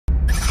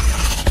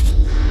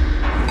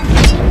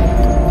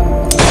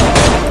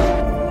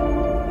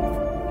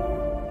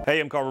Hey,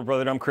 I'm CARBO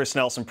Brother. I'm Chris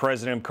Nelson,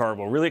 President of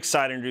CARBO. Really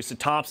excited to introduce the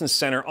Thompson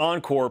Center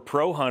Encore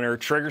Pro Hunter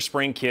Trigger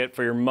Spring Kit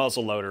for your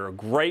muzzle loader. A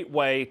great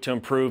way to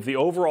improve the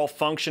overall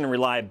function and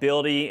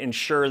reliability,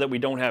 ensure that we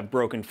don't have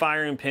broken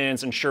firing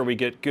pins, ensure we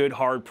get good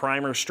hard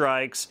primer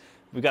strikes.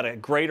 We've got a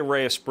great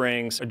array of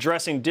springs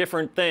addressing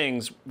different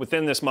things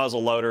within this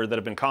muzzle loader that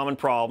have been common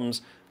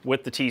problems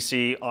with the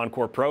TC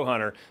Encore Pro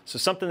Hunter. So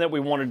something that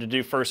we wanted to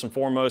do first and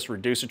foremost,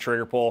 reduce the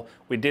trigger pull.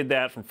 We did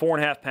that from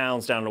 4.5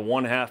 pounds down to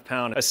 1.5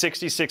 pound, a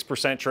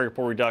 66% trigger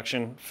pull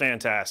reduction.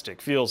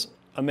 Fantastic, feels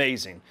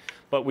amazing.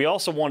 But we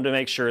also wanted to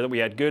make sure that we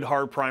had good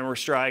hard primer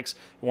strikes.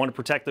 We wanted to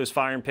protect those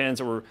firing pins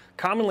that were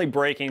commonly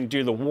breaking due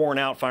to the worn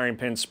out firing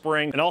pin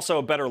spring, and also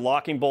a better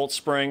locking bolt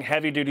spring,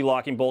 heavy duty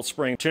locking bolt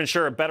spring to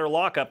ensure a better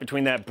lockup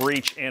between that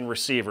breech and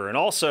receiver. And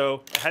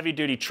also a heavy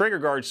duty trigger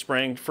guard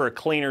spring for a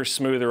cleaner,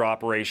 smoother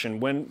operation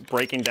when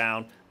breaking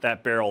down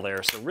that barrel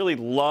there. So really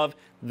love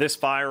this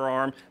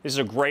firearm. This is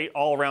a great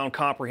all-around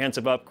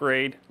comprehensive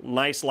upgrade,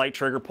 nice light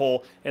trigger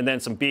pull, and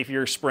then some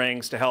beefier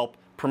springs to help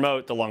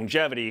promote the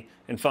longevity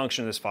and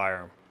function of this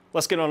firearm.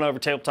 Let's get on over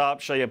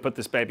tabletop, show you how to put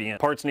this baby in.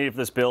 Parts needed for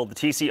this build: the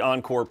TC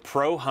Encore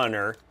Pro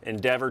Hunter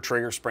Endeavor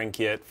Trigger Spring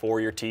Kit for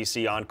your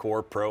TC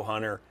Encore Pro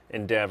Hunter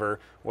Endeavor.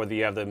 Whether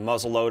you have the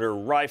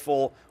muzzleloader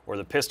rifle or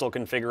the pistol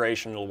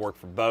configuration, it'll work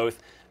for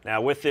both.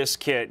 Now with this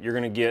kit, you're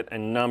gonna get a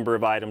number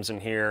of items in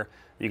here.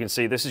 You can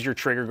see this is your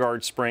trigger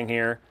guard spring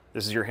here.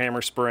 This is your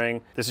hammer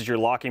spring. This is your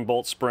locking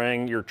bolt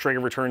spring, your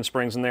trigger return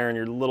springs in there, and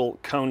your little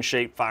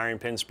cone-shaped firing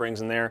pin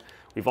springs in there.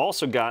 We've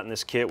also got in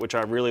this kit, which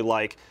I really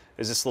like,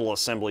 is this little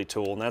assembly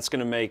tool, and that's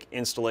gonna make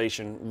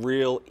installation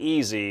real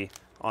easy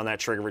on that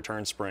trigger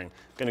return spring.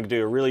 Gonna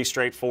do a really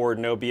straightforward,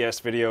 no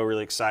BS video,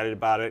 really excited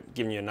about it,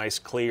 giving you a nice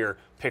clear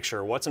picture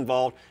of what's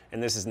involved,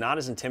 and this is not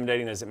as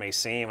intimidating as it may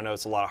seem. I know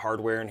it's a lot of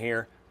hardware in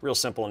here. Real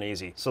simple and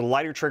easy. So the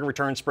lighter trigger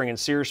return spring and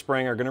sear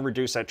spring are gonna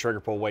reduce that trigger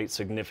pull weight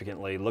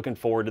significantly. Looking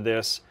forward to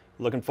this.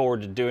 Looking forward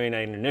to doing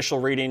an initial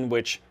reading,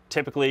 which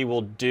typically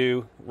we'll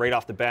do right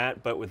off the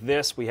bat, but with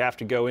this, we have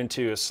to go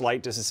into a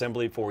slight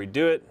disassembly before we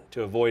do it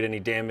to avoid any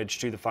damage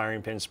to the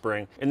firing pin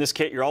spring. In this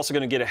kit, you're also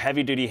gonna get a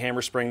heavy-duty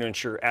hammer spring to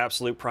ensure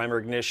absolute primer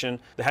ignition.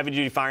 The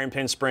heavy-duty firing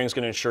pin spring is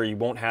gonna ensure you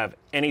won't have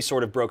any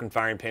sort of broken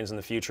firing pins in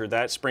the future.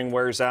 That spring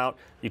wears out,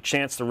 you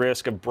chance the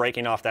risk of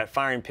breaking off that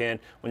firing pin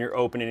when you're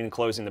opening and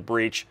closing the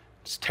breech.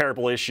 It's a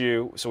terrible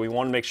issue, so we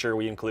want to make sure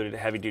we included a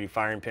heavy-duty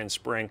firing pin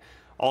spring.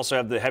 Also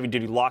have the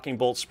heavy-duty locking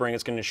bolt spring.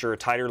 It's going to ensure a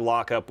tighter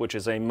lockup, which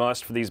is a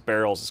must for these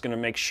barrels. It's going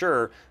to make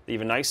sure that you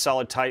have a nice,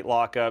 solid, tight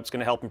lockup. It's going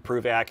to help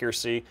improve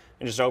accuracy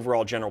and just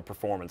overall general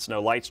performance.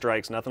 No light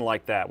strikes, nothing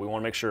like that. We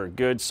want to make sure a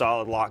good,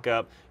 solid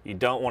lockup. You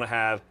don't want to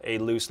have a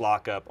loose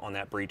lockup on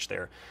that breech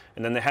there.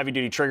 And then the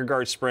heavy-duty trigger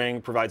guard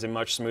spring provides a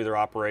much smoother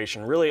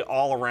operation. Really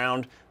all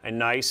around a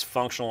nice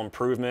functional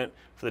improvement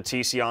for the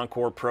TC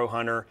Encore Pro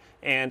Hunter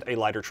and a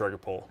lighter trigger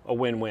pull. A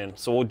win-win.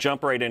 So we'll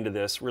jump right into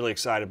this. Really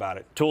excited about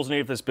it. Tools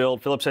needed for this build: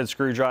 Phillips head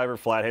screwdriver,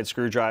 flathead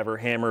screwdriver,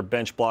 hammer,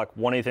 bench block,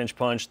 1/8 inch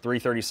punch,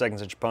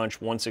 3/32 inch punch,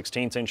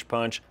 1/16 inch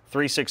punch,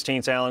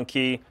 3/16 Allen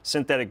key,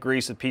 synthetic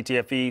grease with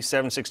PTFE,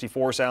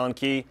 7/64 Allen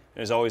key.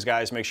 And as always,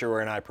 guys, make sure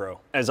we're an iPro.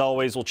 As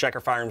always, we'll check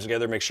our firearms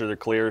together, make sure they're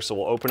clear. So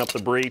we'll open up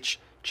the breech,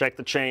 check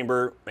the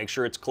chamber, make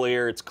sure it's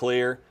clear,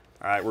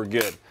 All right, we're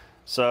good.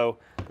 So,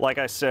 like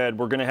I said,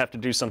 we're gonna have to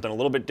do something a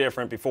little bit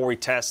different before we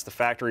test the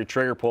factory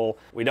trigger pull.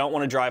 We don't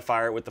wanna dry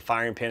fire it with the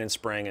firing pin and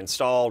spring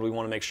installed. We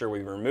wanna make sure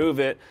we remove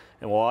it,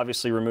 and we'll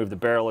obviously remove the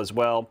barrel as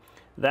well.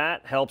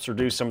 That helps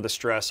reduce some of the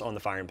stress on the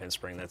firing pin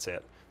spring, that's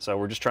it. So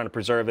we're just trying to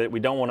preserve it. We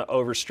don't wanna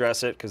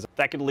overstress it, because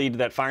that could lead to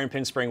that firing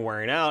pin spring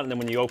wearing out, and then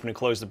when you open and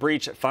close the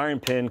breech, that firing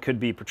pin could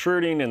be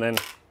protruding, and then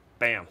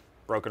bam,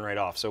 broken right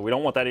off. So we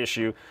don't want that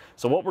issue.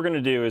 So what we're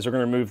gonna do is we're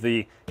gonna remove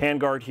the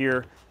handguard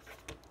here.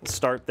 Let's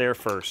start there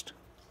first.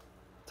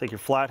 Take your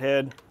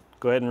flathead,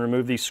 go ahead and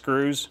remove these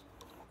screws.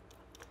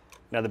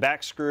 Now the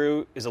back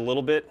screw is a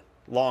little bit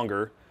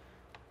longer,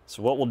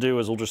 so what we'll do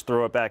is we'll just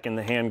throw it back in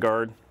the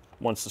handguard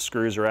once the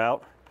screws are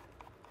out.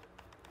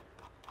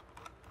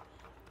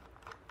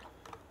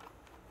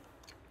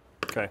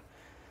 Okay,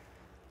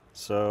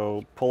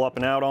 so pull up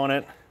and out on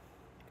it.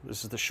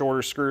 This is the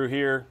shorter screw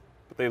here,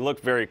 but they look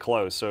very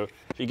close. So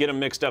if you get them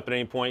mixed up at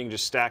any point, you can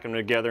just stack them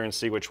together and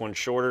see which one's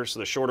shorter. So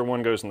the shorter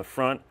one goes in the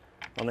front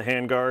on the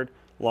handguard,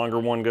 longer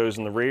one goes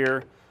in the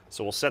rear.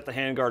 So we'll set the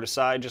handguard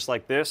aside just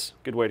like this.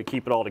 Good way to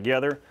keep it all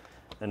together.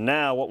 And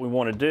now what we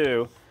want to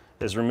do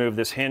is remove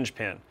this hinge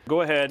pin.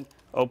 Go ahead,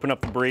 open up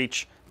the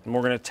breech, and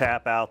we're going to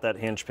tap out that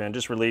hinge pin.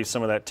 Just relieve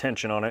some of that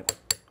tension on it.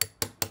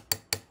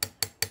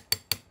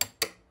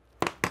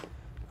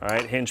 All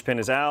right, hinge pin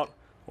is out.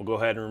 We'll go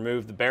ahead and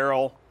remove the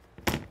barrel.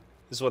 This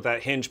is what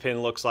that hinge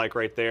pin looks like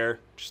right there.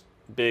 Just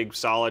big,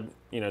 solid,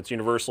 it's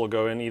universal,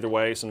 go in either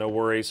way, so no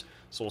worries.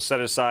 So we'll set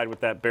it aside with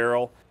that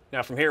barrel.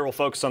 Now from here, we'll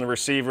focus on the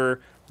receiver.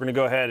 We're gonna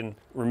go ahead and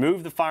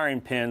remove the firing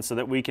pin so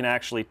that we can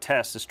actually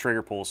test this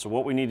trigger pull. So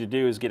what we need to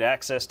do is get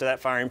access to that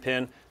firing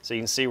pin. So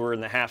you can see we're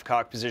in the half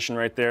cock position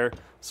right there.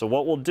 So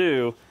what we'll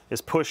do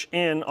is push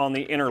in on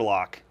the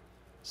interlock.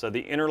 So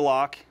the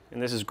interlock,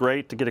 and this is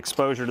great to get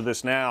exposure to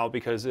this now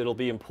because it'll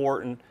be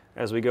important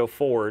as we go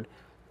forward.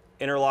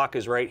 Interlock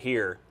is right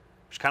here,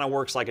 which kind of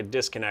works like a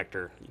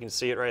disconnector. You can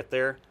see it right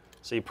there.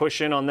 So you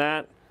push in on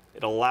that,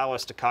 it'll allow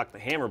us to cock the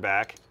hammer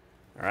back.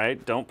 All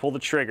right, don't pull the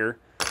trigger.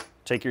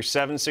 Take your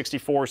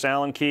 7/64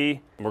 Allen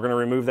key, and we're going to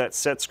remove that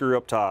set screw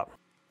up top.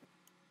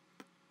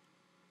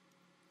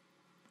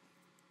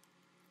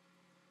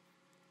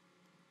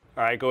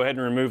 All right, go ahead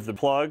and remove the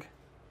plug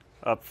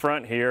up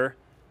front here,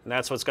 and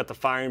that's what's got the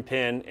firing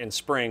pin and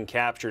spring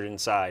captured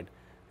inside.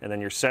 And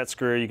then your set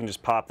screw, you can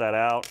just pop that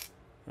out,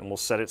 and we'll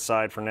set it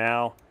aside for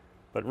now.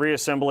 But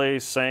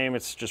reassembly, same,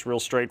 it's just real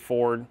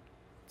straightforward.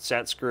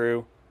 Set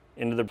screw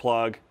into the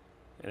plug,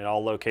 and it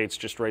all locates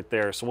just right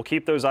there. So we'll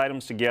keep those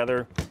items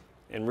together.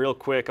 And real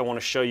quick, I want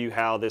to show you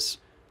how this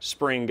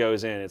spring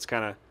goes in. It's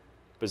kind of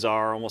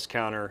bizarre, almost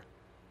counter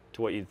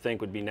to what you'd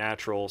think would be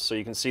natural. So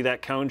you can see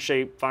that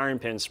cone-shaped firing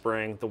pin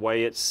spring, the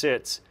way it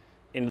sits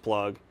in the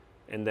plug,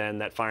 and then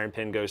that firing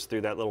pin goes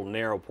through that little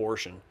narrow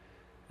portion.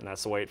 And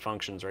that's the way it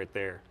functions right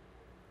there.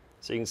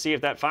 So you can see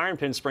if that firing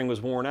pin spring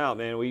was worn out,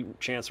 man, we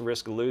chance a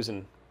risk of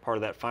losing part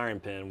of that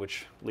firing pin,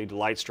 which lead to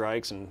light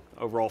strikes and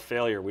overall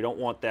failure. We don't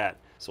want that.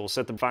 So we'll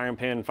set the firing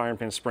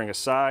pin spring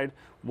aside.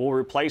 We'll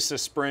replace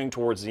this spring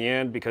towards the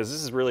end because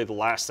this is really the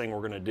last thing we're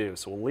going to do.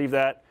 So we'll leave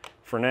that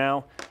for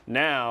now.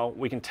 Now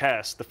we can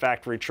test the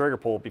factory trigger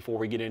pull before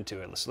we get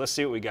into it. Let's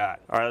see what we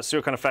got. All right, let's see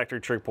what kind of factory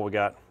trigger pull we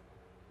got.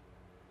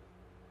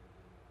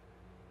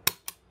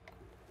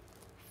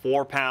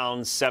 4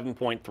 pounds,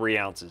 7.3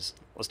 ounces.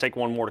 Let's take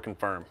one more to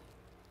confirm.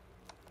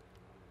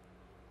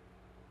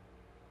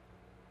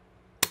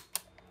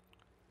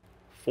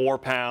 4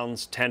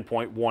 pounds,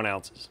 10.1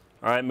 ounces.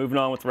 All right, moving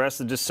on with the rest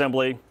of the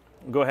disassembly.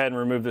 We'll go ahead and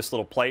remove this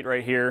little plate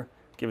right here.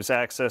 Give us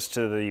access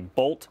to the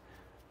bolt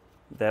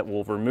that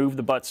will remove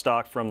the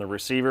buttstock from the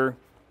receiver.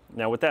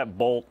 Now with that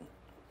bolt,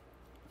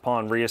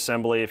 upon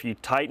reassembly, if you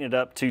tighten it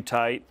up too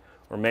tight,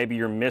 or maybe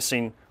you're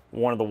missing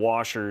one of the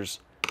washers,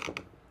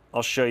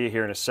 I'll show you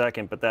here in a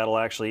second, but that'll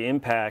actually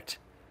impact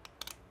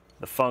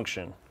the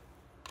function.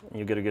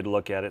 You'll get a good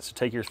look at it. So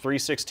take your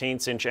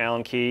 3/16 inch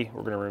Allen key.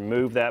 We're going to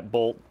remove that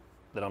bolt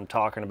that I'm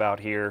talking about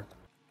here.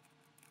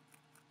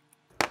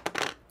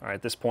 All right,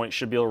 at this point, you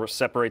should be able to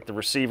separate the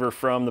receiver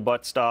from the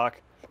buttstock.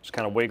 Just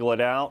kind of wiggle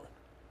it out.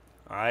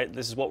 All right,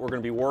 this is what we're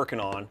going to be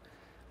working on.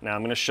 Now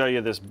I'm going to show you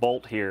this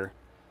bolt here.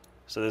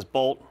 So this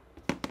bolt,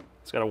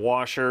 it's got a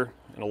washer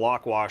and a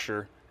lock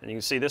washer. And you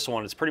can see this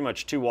one, it's pretty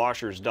much 2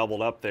 washers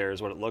doubled up there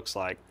is what it looks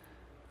like.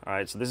 All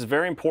right, so this is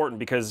very important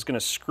because it's going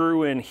to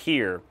screw in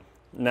here.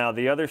 Now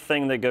the other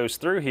thing that goes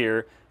through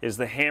here is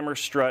the hammer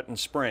strut and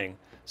spring.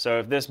 So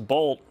if this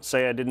bolt,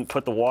 say I didn't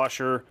put the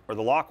washer or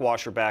the lock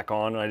washer back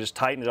on and I just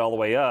tightened it all the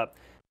way up,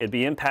 it'd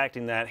be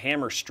impacting that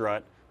hammer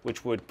strut,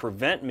 which would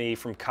prevent me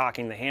from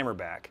cocking the hammer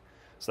back.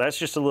 So that's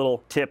just a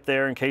little tip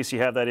there in case you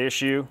have that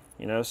issue,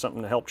 you know,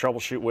 something to help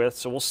troubleshoot with.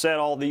 So we'll set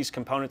all these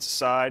components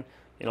aside,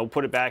 you know,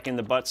 put it back in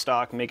the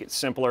buttstock, make it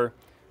simpler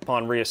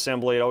upon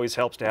reassembly. It always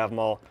helps to have them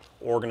all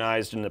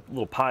organized in the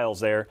little piles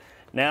there.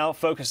 Now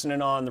focusing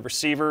in on the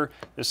receiver,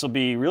 this will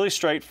be really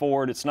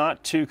straightforward. It's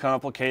not too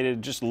complicated,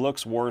 it just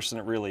looks worse than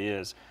it really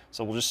is.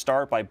 So we'll just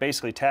start by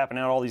basically tapping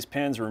out all these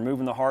pins,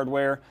 removing the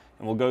hardware,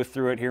 and we'll go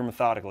through it here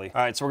methodically.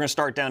 All right, so we're gonna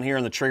start down here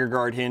on the trigger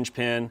guard hinge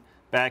pin.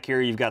 Back here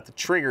you've got the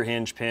trigger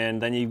hinge pin,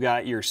 then you've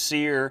got your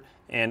sear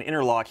and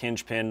interlock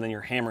hinge pin, then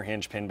your hammer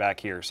hinge pin back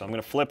here. So I'm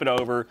gonna flip it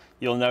over.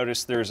 You'll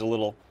notice there's a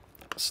little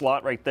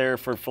slot right there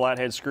for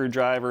flathead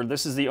screwdriver.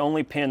 This is the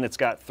only pin that's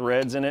got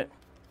threads in it.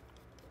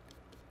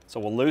 So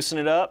we'll loosen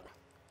it up,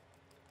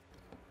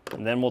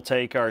 and then we'll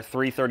take our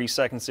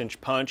 3/32 inch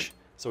punch.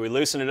 So we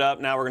loosen it up,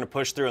 now we're gonna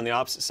push through on the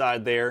opposite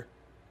side there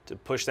to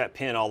push that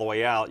pin all the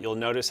way out. You'll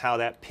notice how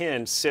that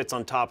pin sits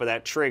on top of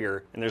that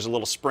trigger, and there's a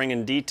little spring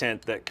and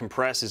detent that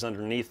compresses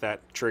underneath that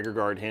trigger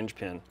guard hinge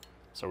pin.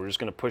 So we're just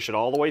gonna push it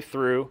all the way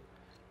through.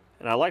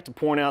 And I like to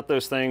point out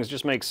those things,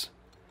 just makes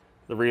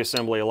the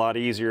reassembly a lot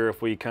easier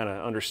if we kind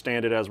of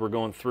understand it as we're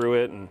going through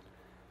it and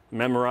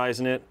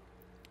memorizing it.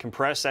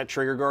 Compress that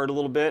trigger guard a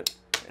little bit,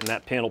 and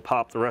that pin will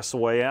pop the rest of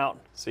the way out.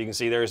 So you can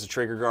see there's the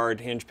trigger guard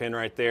hinge pin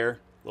right there,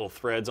 little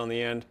threads on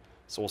the end.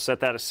 So we'll set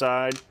that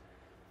aside,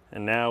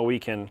 and now we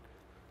can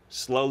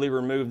slowly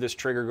remove this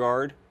trigger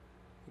guard,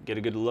 get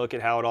a good look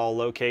at how it all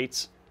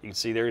locates. You can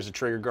see there's a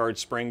trigger guard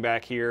spring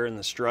back here in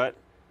the strut.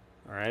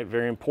 All right,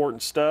 very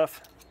important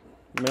stuff.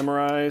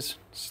 Memorize,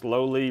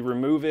 slowly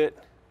remove it.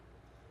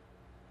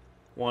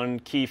 One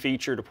key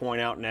feature to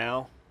point out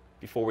now,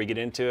 before we get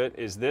into it,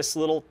 is this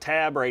little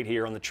tab right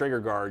here on the trigger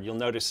guard. You'll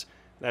notice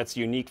that's a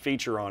unique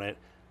feature on it.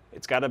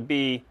 It's got to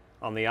be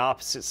on the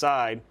opposite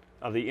side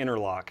of the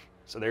interlock.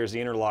 So there's the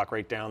interlock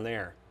right down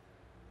there.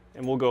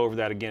 And we'll go over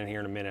that again here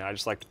in a minute. I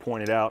just like to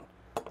point it out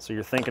so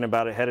you're thinking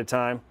about it ahead of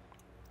time.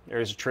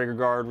 There's a trigger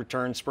guard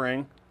return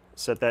spring.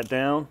 Set that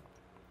down.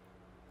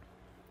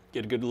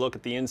 Get a good look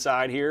at the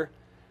inside here.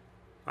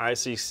 All right,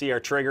 so you see our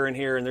trigger in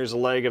here, and there's a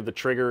leg of the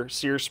trigger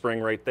sear spring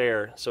right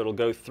there. So it'll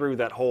go through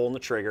that hole in the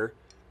trigger,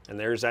 and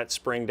there's that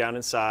spring down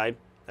inside,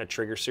 that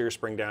trigger sear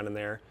spring down in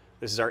there.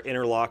 This is our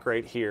interlock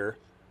right here.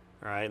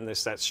 All right, and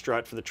that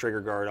strut for the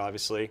trigger guard,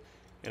 obviously.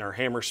 And our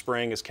hammer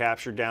spring is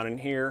captured down in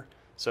here.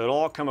 So it'll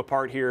all come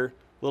apart here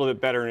a little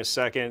bit better in a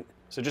second.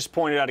 So just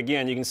point it out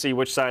again, you can see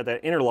which side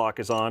that interlock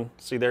is on.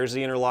 See, there's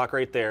the interlock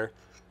right there,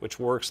 which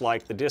works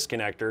like the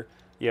disconnector.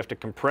 You have to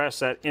compress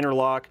that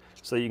interlock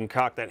so that you can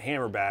cock that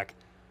hammer back.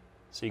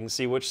 So you can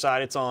see which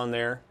side it's on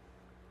there.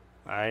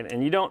 All right,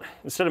 and you don't,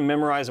 instead of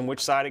memorizing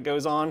which side it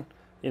goes on,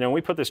 you know, when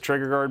we put this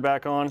trigger guard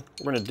back on,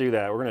 we're gonna do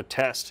that. We're gonna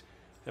test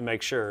and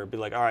make sure. Be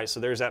like, all right, so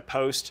there's that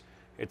post.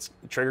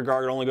 The trigger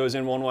guard only goes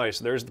in one way.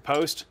 So there's the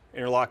post,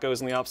 interlock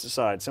goes on the opposite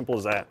side. Simple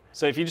as that.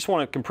 So if you just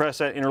want to compress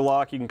that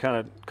interlock, you can kind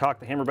of cock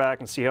the hammer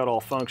back and see how it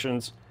all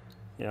functions.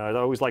 You know, I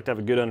always like to have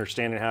a good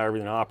understanding of how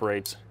everything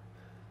operates.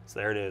 So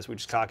there it is. We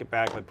just cock it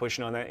back by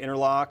pushing on that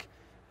interlock,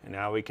 and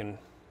now we can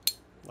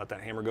let that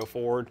hammer go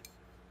forward.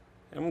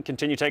 And we'll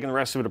continue taking the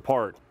rest of it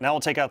apart. Now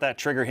we'll take out that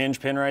trigger hinge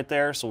pin right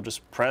there, so we'll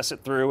just press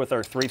it through with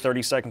our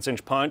 3/32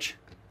 inch punch.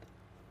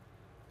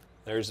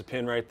 There's the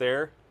pin right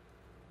there.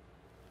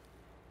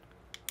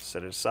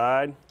 Set it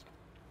aside.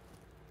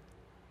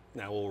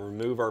 Now we'll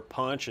remove our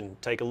punch and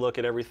take a look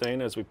at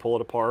everything as we pull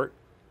it apart.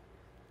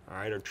 All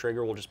right, our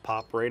trigger will just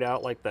pop right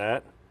out like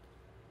that.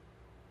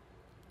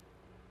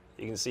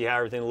 You can see how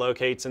everything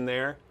locates in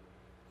there.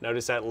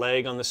 Notice that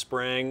leg on the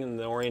spring and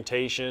the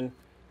orientation.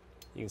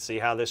 You can see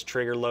how this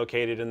trigger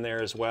located in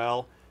there as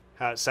well.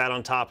 How it sat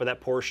on top of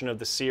that portion of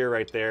the sear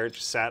right there. It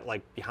just sat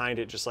like behind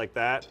it just like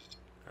that.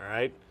 All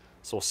right,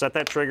 so we'll set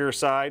that trigger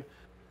aside.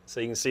 So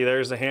you can see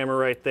there's the hammer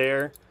right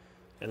there.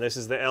 And this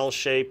is the L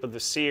shape of the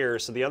sear.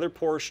 So the other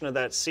portion of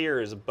that sear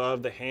is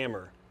above the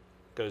hammer.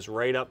 Goes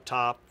right up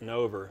top and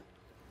over.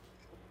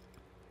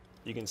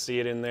 You can see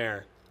it in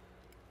there.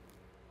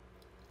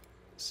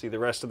 See the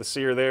rest of the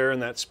sear there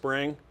and that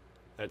spring?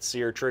 That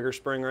sear trigger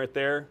spring right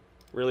there.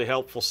 Really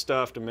helpful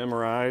stuff to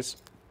memorize.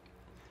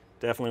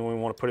 Definitely when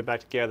we want to put it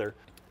back together.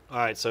 All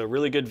right, so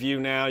really good view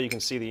now. You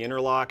can see the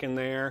interlock in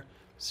there.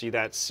 See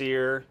that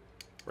sear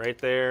right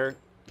there.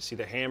 You see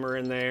the hammer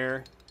in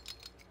there.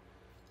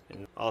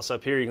 And also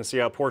up here you can see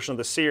how a portion of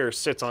the sear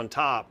sits on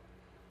top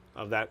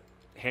of that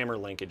hammer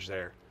linkage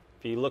there.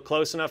 If you look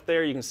close enough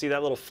there, you can see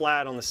that little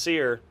flat on the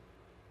sear.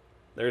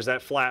 There's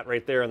that flat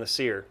right there on the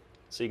sear.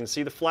 So you can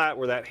see the flat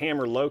where that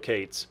hammer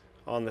locates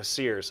on the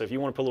sear. So if you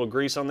want to put a little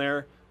grease on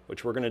there,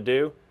 which we're going to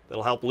do,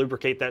 that'll help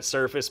lubricate that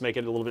surface, make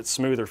it a little bit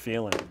smoother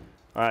feeling.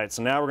 All right,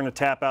 so now we're going to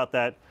tap out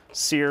that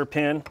sear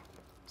pin.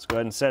 Let's go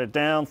ahead and set it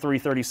down,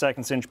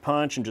 3/32 inch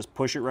punch, and just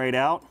push it right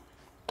out.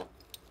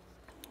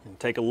 And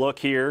take a look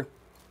here.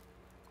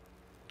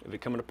 Of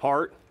it coming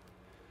apart.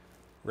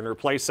 We're going to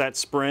replace that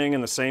spring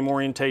in the same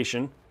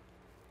orientation.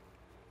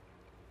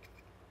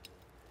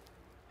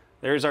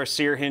 There's our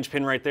sear hinge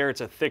pin right there.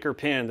 It's a thicker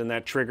pin than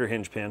that trigger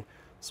hinge pin.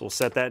 So we'll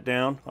set that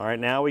down. All right,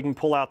 now we can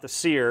pull out the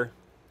sear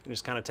and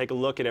just kind of take a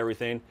look at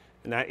everything.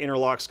 And that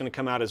interlock's going to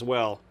come out as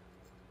well.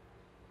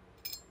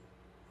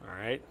 All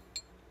right.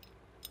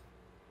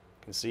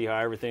 You can see how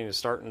everything is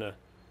starting to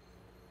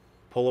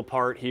pull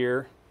apart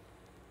here.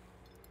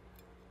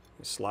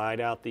 You slide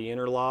out the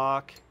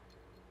interlock.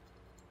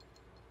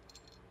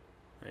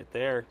 Right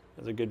there.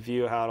 There's a good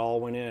view of how it all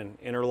went in.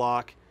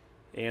 Interlock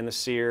and the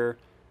sear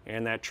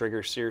and that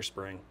trigger sear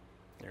spring.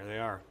 There they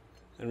are.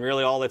 And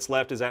really all that's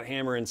left is that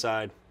hammer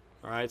inside.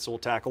 All right, so we'll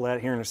tackle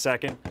that here in a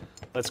second.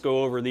 Let's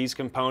go over these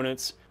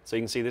components. So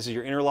you can see this is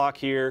your interlock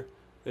here,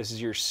 this is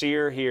your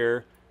sear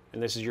here,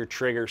 and this is your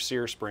trigger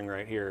sear spring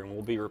right here, and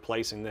we'll be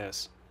replacing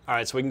this. All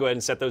right, so we can go ahead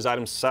and set those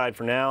items aside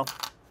for now.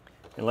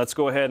 And let's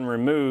go ahead and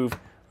remove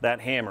that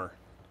hammer.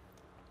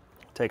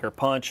 Take our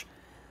punch.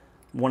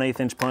 1/8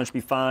 inch punch be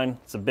fine.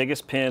 It's the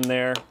biggest pin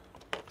there.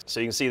 So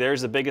you can see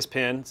there's the biggest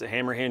pin. It's a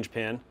hammer hinge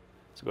pin.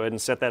 So go ahead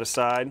and set that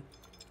aside.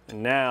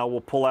 And now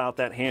we'll pull out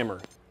that hammer.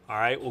 All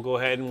right, we'll go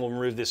ahead and we'll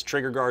remove this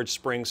trigger guard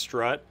spring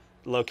strut.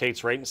 It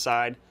locates right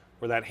inside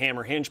where that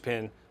hammer hinge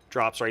pin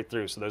drops right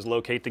through. So those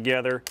locate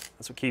together.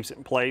 That's what keeps it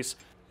in place.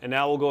 And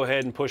now we'll go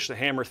ahead and push the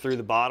hammer through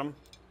the bottom.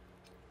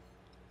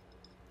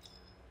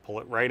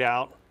 Pull it right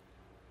out.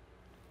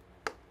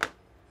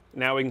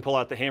 Now we can pull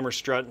out the hammer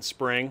strut and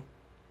spring.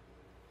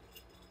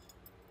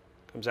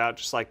 Comes out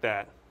just like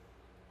that.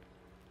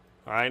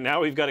 All right, now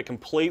we've got it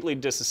completely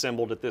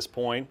disassembled at this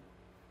point.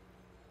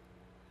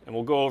 And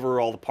we'll go over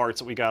all the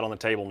parts that we got on the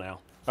table now.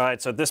 All right,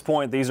 so at this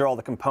point, these are all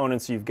the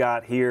components you've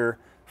got here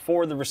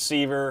for the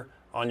receiver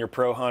on your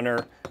Pro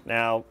Hunter.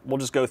 Now, we'll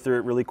just go through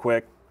it really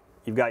quick.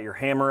 You've got your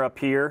hammer up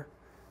here,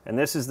 and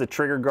this is the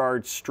trigger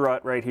guard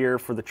strut right here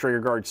for the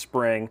trigger guard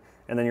spring.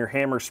 And then your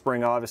hammer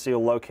spring obviously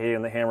will locate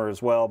in the hammer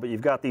as well, but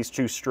you've got these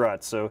two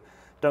struts, so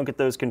don't get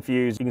those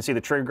confused. You can see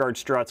the trigger guard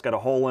strut's got a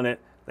hole in it,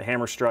 the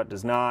hammer strut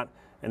does not.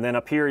 And then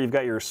up here you've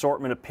got your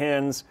assortment of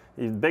pins.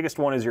 The biggest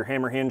one is your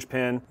hammer hinge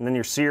pin, and then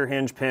your sear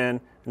hinge pin,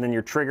 and then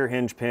your trigger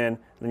hinge pin, and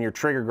then your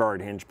trigger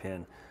guard hinge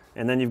pin.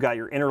 And then you've got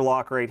your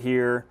interlock right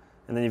here,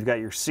 and then you've got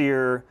your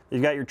sear,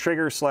 you've got your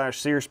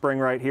trigger/sear spring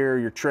right here,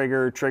 your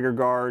trigger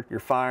guard, your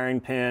firing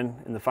pin,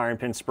 and the firing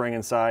pin spring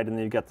inside, and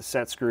then you've got the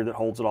set screw that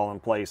holds it all in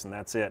place, and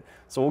that's it.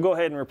 So we'll go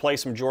ahead and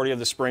replace the majority of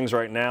the springs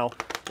right now.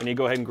 We need to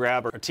go ahead and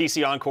grab our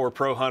TC Encore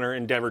Pro Hunter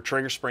Endeavor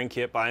Trigger Spring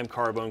Kit by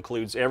MCARBO.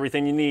 Includes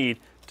everything you need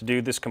to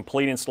do this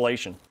complete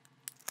installation.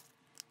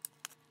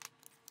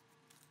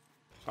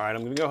 All right,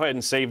 I'm gonna go ahead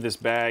and save this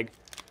bag.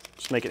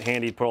 Just make it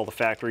handy to put all the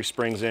factory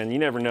springs in. You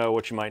never know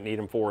what you might need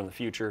them for in the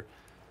future.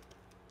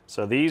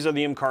 So these are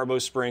the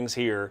MCARBO springs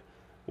here.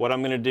 What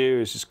I'm gonna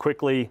do is just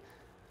quickly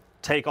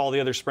take all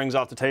the other springs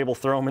off the table,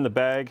 throw them in the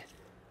bag.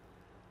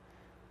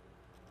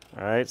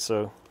 All right,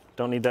 so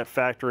don't need that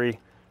factory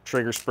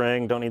trigger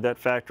spring, don't need that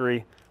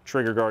factory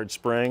trigger guard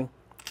spring,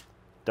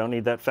 don't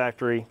need that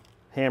factory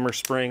hammer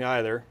spring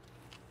either.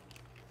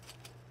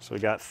 So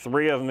we got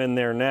 3 of them in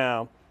there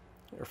now.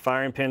 Our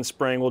firing pin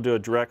spring, we'll do a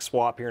direct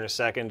swap here in a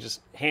second.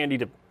 Just handy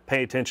to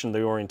pay attention to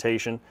the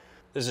orientation.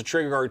 There's a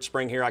trigger guard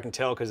spring here, I can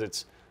tell because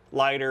it's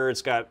lighter,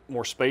 it's got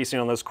more spacing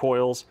on those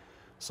coils.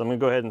 So I'm gonna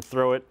go ahead and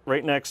throw it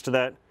right next to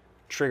that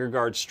trigger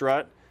guard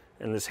strut.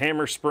 And this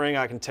hammer spring,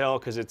 I can tell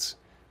because it's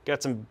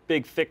got some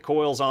big thick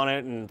coils on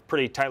it and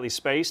pretty tightly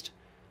spaced.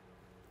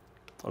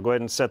 I'll go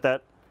ahead and set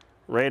that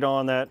right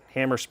on that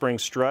hammer spring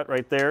strut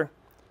right there.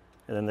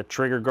 And then the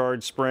trigger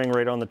guard spring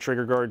right on the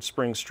trigger guard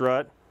spring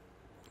strut.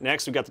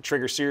 Next, we've got the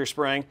trigger sear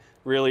spring.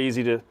 Really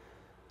easy to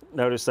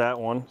notice that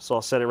one. So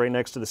I'll set it right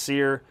next to the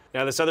sear.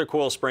 Now this other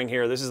coil spring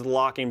here, this is the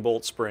locking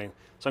bolt spring.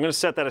 So I'm gonna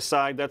set that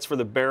aside. That's for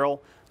the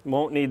barrel.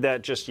 Won't need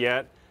that just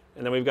yet.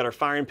 And then we've got our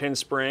firing pin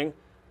spring.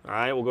 All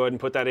right, we'll go ahead and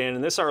put that in.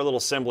 And this is our little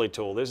assembly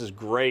tool. This is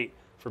great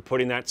for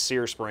putting that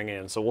sear spring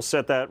in. So we'll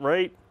set that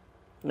right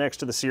next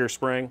to the sear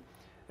spring.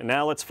 And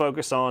now let's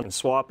focus on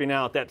swapping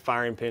out that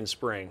firing pin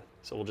spring.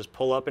 So we'll just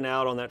pull up and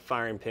out on that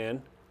firing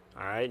pin.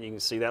 All right, you can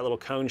see that little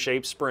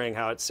cone-shaped spring,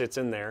 how it sits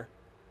in there.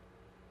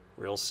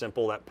 Real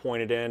simple, that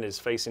pointed end is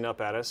facing up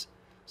at us.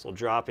 So we'll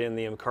drop in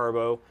the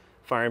MCARBO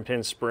firing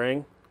pin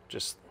spring,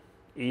 just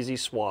easy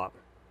swap.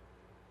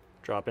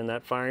 Drop in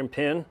that firing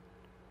pin.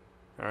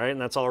 All right,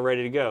 and that's all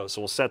ready to go. So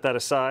we'll set that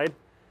aside,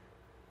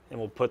 and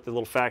we'll put the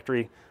little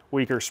factory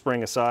weaker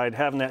spring aside.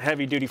 Having that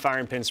heavy-duty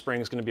firing pin spring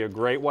is going to be a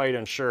great way to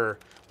ensure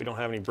we don't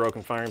have any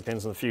broken firing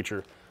pins in the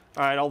future.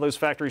 All right, all those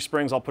factory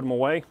springs, I'll put them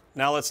away.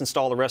 Now let's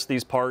install the rest of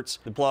these parts.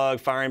 The plug,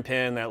 firing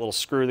pin, that little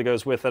screw that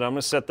goes with it. I'm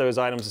gonna set those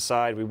items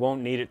aside. We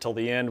won't need it till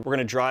the end. We're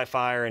gonna dry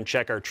fire and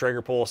check our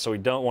trigger pull, so we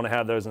don't wanna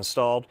have those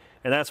installed.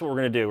 And that's what we're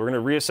gonna do. We're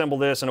gonna reassemble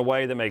this in a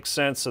way that makes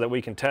sense so that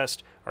we can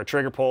test our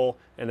trigger pull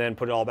and then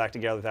put it all back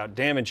together without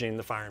damaging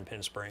the firing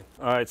pin spring.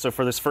 All right, so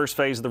for this first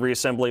phase of the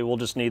reassembly, we'll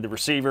just need the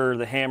receiver,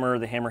 the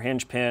hammer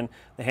hinge pin,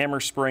 the hammer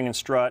spring and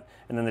strut,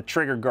 and then the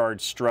trigger guard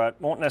strut.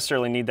 Won't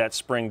necessarily need that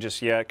spring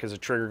just yet because the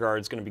trigger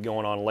guard is gonna be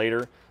going on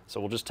later. So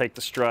we'll just take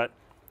the strut,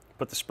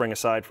 put the spring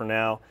aside for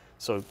now.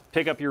 So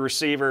pick up your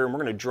receiver and we're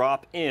gonna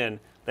drop in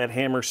that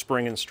hammer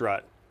spring and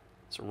strut.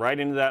 So right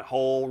into that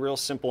hole, real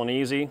simple and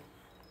easy.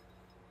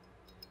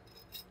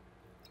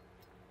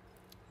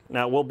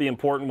 Now it will be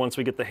important once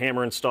we get the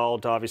hammer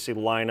installed to obviously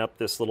line up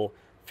this little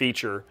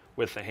feature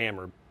with the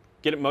hammer.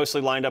 Get it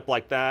mostly lined up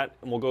like that,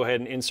 and we'll go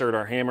ahead and insert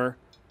our hammer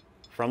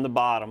from the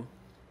bottom.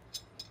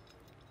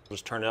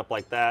 Just turn it up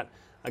like that.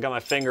 I got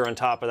my finger on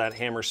top of that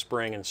hammer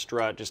spring and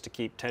strut just to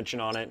keep tension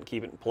on it and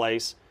keep it in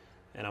place.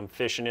 And I'm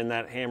fishing in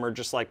that hammer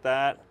just like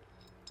that.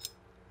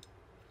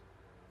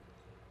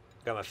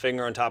 Got my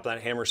finger on top of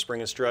that hammer spring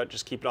and strut,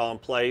 just keep it all in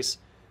place.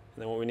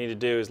 And then what we need to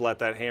do is let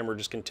that hammer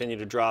just continue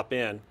to drop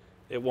in.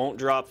 It won't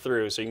drop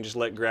through, so you can just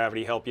let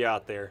gravity help you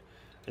out there.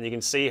 And you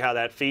can see how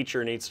that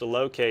feature needs to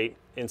locate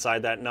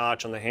inside that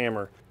notch on the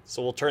hammer.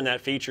 So we'll turn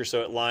that feature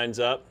so it lines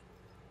up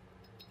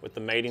with the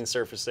mating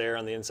surface there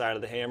on the inside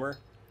of the hammer.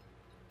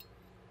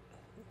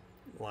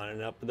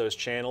 Lining up with those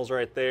channels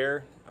right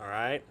there. All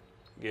right,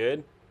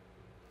 good.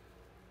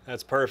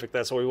 That's perfect,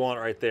 that's what we want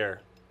right there.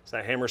 So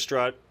that hammer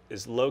strut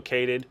is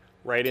located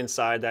right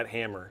inside that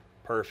hammer.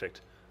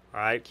 Perfect.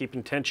 All right,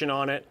 keeping tension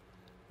on it.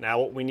 Now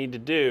what we need to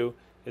do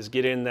is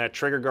get in that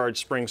trigger guard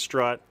spring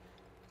strut,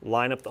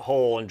 line up the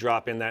hole and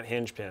drop in that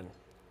hinge pin.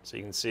 So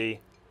you can see,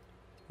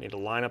 need to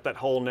line up that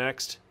hole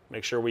next,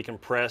 make sure we can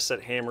press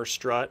that hammer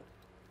strut.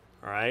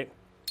 All right,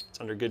 it's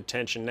under good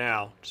tension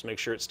now. Just make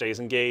sure it stays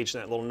engaged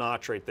in that little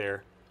notch right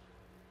there.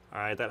 All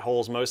right, that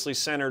hole is mostly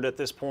centered at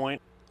this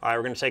point. All right,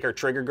 we're gonna take our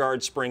trigger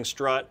guard spring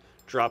strut,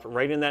 drop it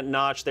right in that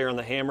notch there on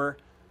the hammer,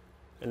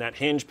 and that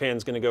hinge pin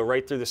is gonna go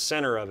right through the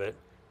center of it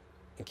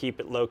and keep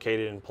it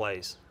located in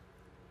place.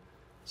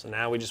 So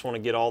now we just want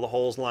to get all the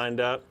holes lined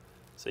up.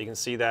 So you can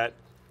see that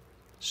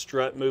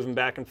strut moving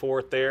back and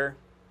forth there.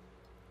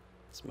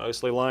 It's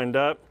mostly lined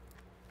up.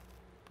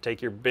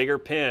 Take your bigger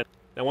pin.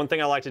 Now one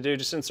thing I like to do,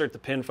 just insert the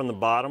pin from the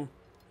bottom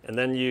and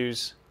then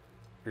use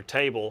your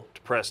table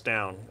to press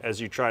down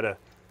as you try to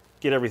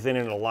get everything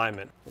in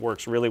alignment. It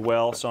works really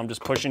well. So I'm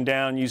just pushing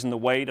down using the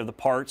weight of the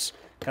parts,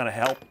 kind of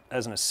help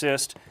as an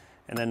assist,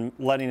 and then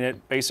letting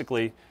it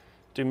basically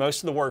do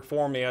most of the work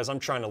for me as I'm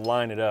trying to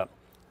line it up.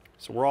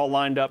 So we're all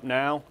lined up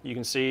now. You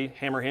can see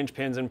hammer hinge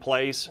pins in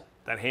place.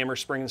 that hammer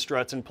spring and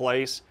strut's in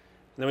place.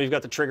 And then we've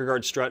got the trigger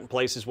guard strut in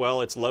place as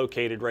well. It's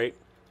located right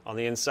on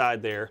the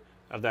inside there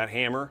of that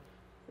hammer,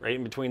 right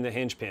in between the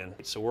hinge pin.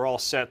 So we're all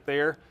set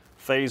there.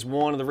 Phase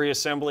 1 of the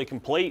reassembly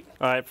complete.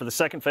 All right, for the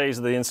second phase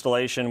of the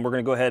installation, we're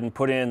gonna go ahead and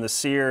put in the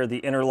sear, the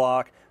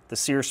interlock, the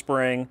sear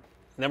spring, and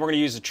then we're gonna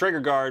use the trigger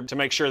guard to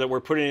make sure that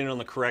we're putting it on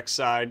the correct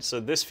side. So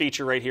this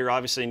feature right here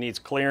obviously needs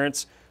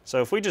clearance.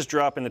 So if we just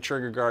drop in the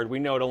trigger guard, we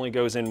know it only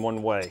goes in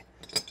one way.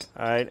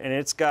 All right, and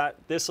it's got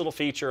this little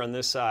feature on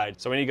this side.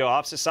 So when you go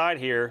opposite side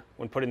here,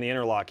 when putting the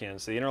interlock in,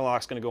 so the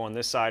interlock's gonna go on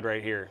this side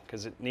right here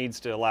because it needs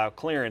to allow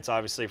clearance,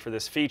 obviously, for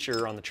this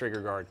feature on the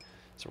trigger guard.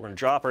 So we're gonna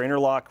drop our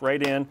interlock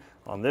right in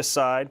on this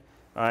side.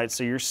 All right,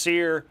 so your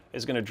sear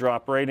is gonna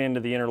drop right into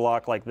the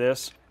interlock like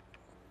this.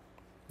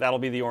 That'll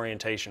be the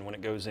orientation when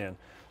it goes in.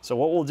 So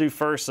what we'll do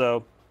first,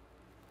 though,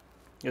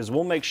 is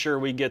we'll make sure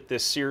we get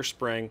this sear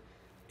spring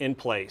in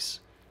place.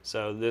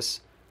 So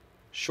this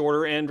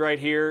shorter end right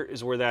here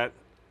is where that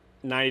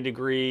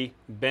 90-degree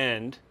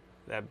bend,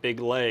 that big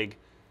leg,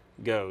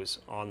 goes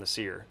on the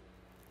sear.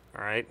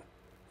 All right,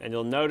 and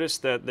you'll notice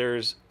that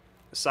there's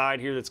a side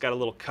here that's got a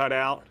little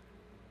cutout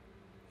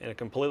and a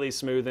completely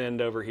smooth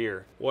end over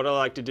here. What I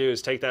like to do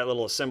is take that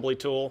little assembly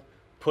tool,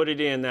 put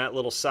it in that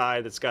little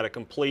side that's got a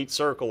complete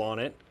circle on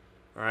it.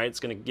 All right, it's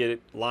gonna get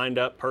it lined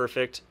up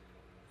perfect.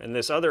 And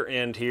this other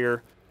end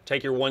here,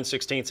 take your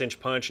 1/16 inch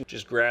punch and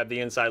just grab the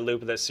inside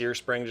loop of that sear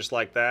spring just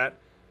like that.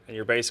 And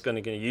you're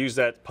basically gonna use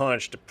that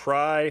punch to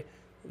pry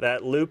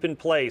that loop in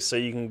place so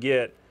you can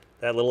get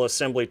that little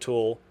assembly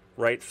tool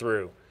right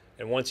through.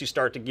 And once you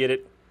start to get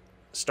it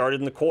started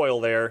in the coil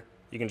there,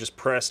 you can just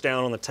press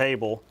down on the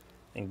table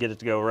and get it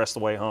to go the rest of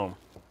the way home.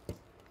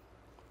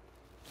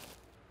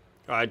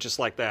 All right, just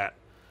like that.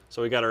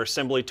 So we got our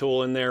assembly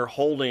tool in there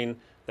holding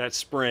that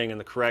spring in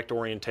the correct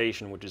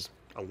orientation, which is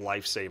a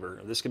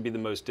lifesaver. This could be the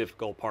most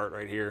difficult part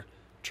right here,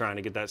 trying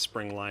to get that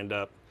spring lined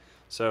up.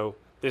 So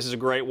this is a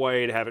great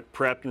way to have it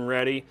prepped and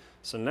ready.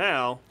 So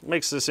now it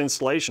makes this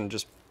installation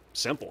just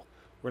simple.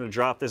 We're gonna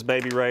drop this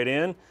baby right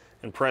in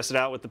and press it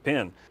out with the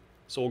pin.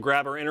 So we'll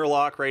grab our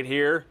interlock right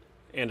here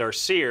and our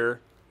sear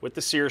with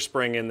the sear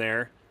spring in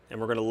there, and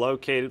we're gonna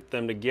locate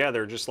them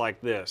together just like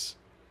this.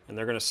 And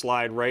they're gonna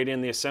slide right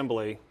in the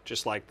assembly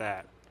just like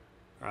that.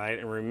 All right,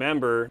 and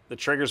remember, the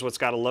trigger's what's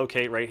gotta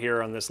locate right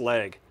here on this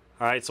leg.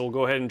 All right, so we'll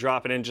go ahead and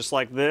drop it in just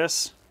like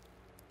this,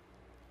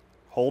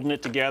 holding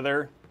it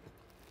together.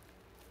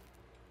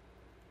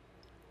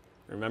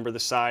 Remember the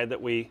side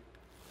that we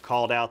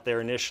called out there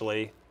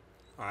initially.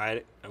 All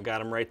right, I've got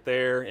them right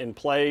there in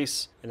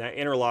place, and that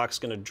interlock's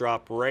gonna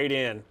drop right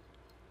in,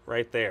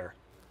 right there.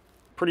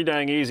 Pretty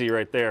dang easy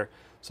right there.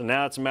 So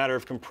now it's a matter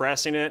of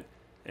compressing it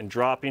and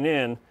dropping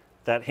in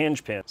that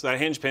hinge pin. So that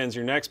hinge pin's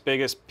your next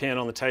biggest pin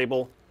on the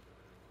table.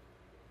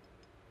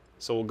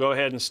 So we'll go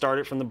ahead and start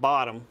it from the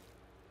bottom.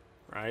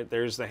 Right,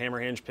 there's the hammer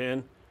hinge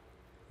pin.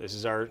 This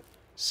is our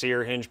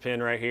sear hinge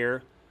pin right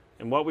here.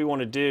 And what we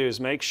want to do is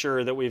make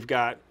sure that we've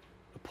got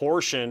a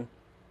portion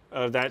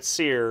of that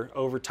sear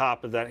over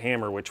top of that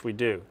hammer, which we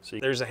do. So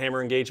there's a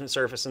hammer engagement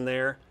surface in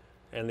there,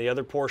 and the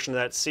other portion of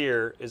that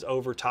sear is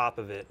over top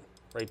of it,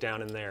 right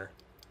down in there.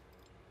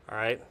 All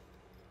right,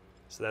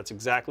 so that's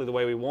exactly the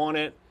way we want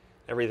it.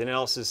 Everything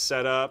else is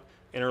set up.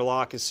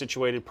 Interlock is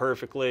situated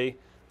perfectly.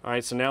 All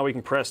right, so now we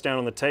can press down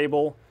on the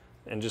table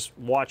and just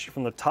watch it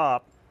from the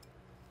top,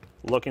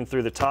 looking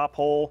through the top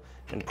hole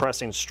and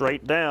pressing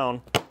straight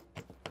down,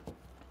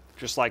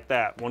 just like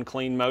that. One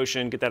clean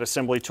motion, get that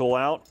assembly tool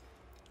out,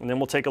 and then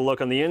we'll take a look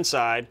on the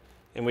inside,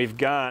 and we've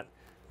got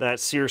that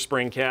sear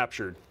spring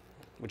captured,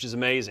 which is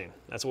amazing.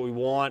 That's what we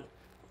want.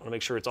 I want to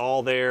make sure it's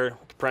all there.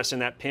 Pressing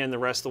that pin the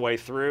rest of the way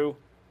through.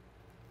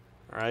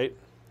 All right,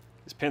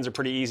 these pins are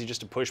pretty easy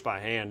just to push by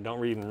hand.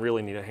 Don't even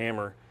really need a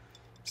hammer.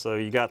 So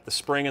you got the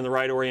spring in the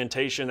right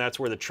orientation. That's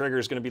where the trigger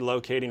is going to be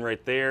locating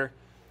right there.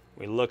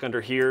 We look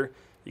under here.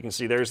 You can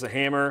see there's the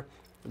hammer.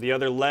 The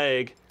other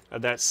leg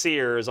of that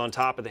sear is on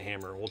top of the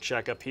hammer. We'll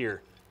check up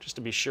here just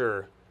to be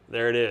sure.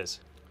 There it is.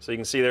 So you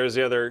can see there's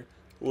the other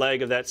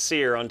leg of that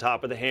sear on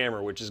top of the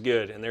hammer, which is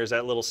good. And there's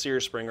that little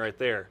sear spring right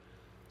there.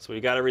 So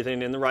we got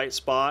everything in the right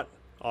spot.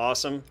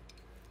 Awesome.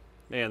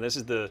 Man, this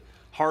is the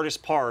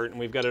hardest part, and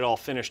we've got it all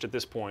finished at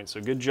this point.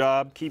 So good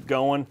job. Keep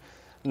going.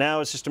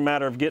 Now it's just a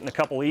matter of getting a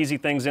couple easy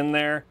things in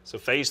there. So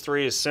phase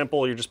 3 is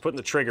simple. You're just putting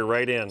the trigger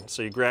right in.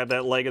 So you grab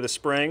that leg of the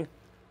spring,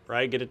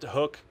 right? Get it to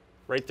hook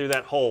right through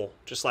that hole,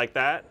 just like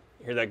that.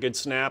 You hear that good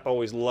snap?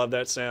 Always love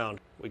that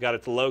sound. We got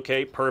it to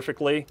locate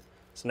perfectly.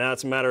 So now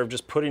it's a matter of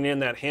just putting in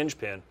that hinge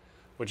pin,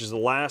 which is the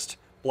last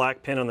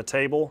black pin on the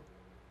table.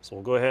 So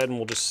we'll go ahead and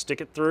we'll just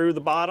stick it through the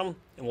bottom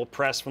and we'll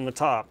press from the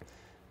top.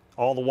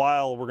 All the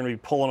while we're going to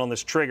be pulling on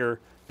this trigger,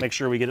 make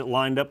sure we get it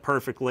lined up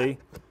perfectly,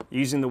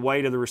 using the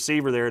weight of the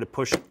receiver there to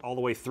push it all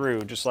the way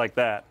through, just like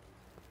that.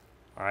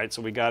 All right,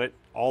 so we got it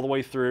all the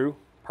way through,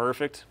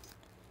 perfect.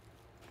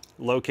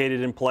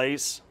 Located in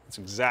place, that's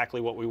exactly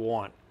what we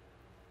want.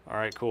 All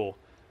right, cool.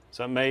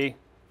 So it may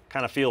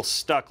kind of feel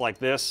stuck like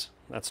this.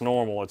 That's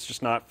normal, it's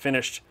just not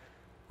finished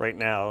right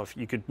now. If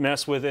you could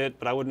mess with it,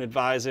 but I wouldn't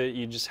advise it.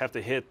 You just have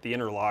to hit the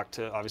interlock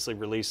to obviously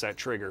release that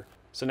trigger.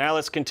 So now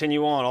let's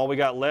continue on. All we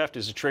got left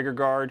is a trigger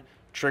guard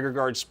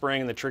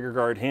spring, and the trigger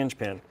guard hinge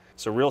pin.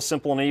 So real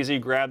simple and easy.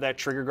 Grab that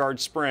trigger guard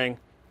spring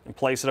and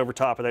place it over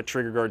top of that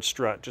trigger guard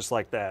strut, just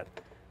like that.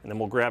 And then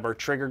we'll grab our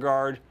trigger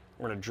guard.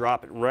 We're going to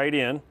drop it right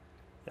in. You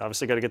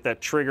obviously got to get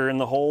that trigger in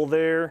the hole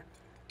there,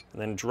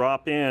 and then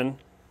drop in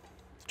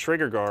the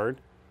trigger guard.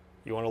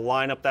 You want to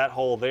line up that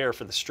hole there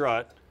for the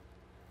strut,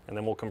 and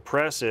then we'll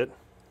compress it.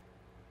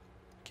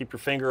 Keep your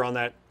finger on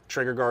that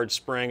trigger guard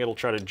spring. It'll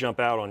try to jump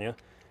out on you.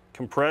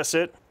 Compress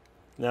it.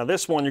 Now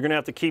this one, you're going to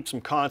have to keep some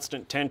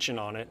constant tension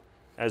on it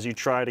as you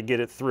try to get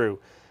it through.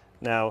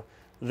 Now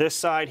this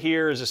side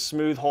here is a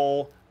smooth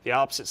hole. The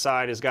opposite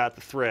side has got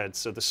the threads.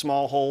 So the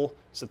small hole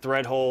is the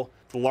thread hole.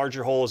 The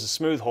larger hole is a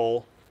smooth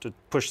hole to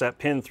push that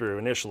pin through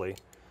initially.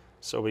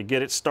 So we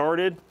get it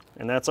started,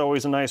 and that's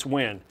always a nice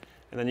win.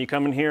 And then you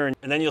come in here,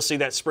 and then you'll see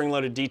that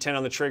spring-loaded D10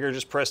 on the trigger.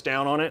 Just press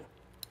down on it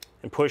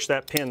and push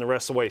that pin the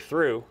rest of the way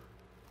through.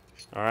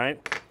 All right.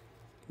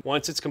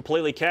 Once it's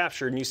completely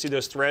captured and you see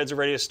those threads are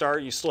ready to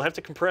start, you still have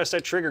to compress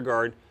that trigger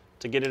guard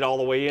to get it all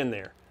the way in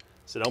there.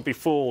 So don't be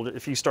fooled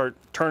if you start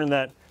turning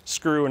that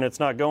screw and it's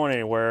not going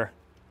anywhere.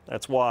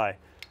 That's why.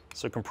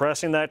 So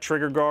compressing that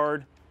trigger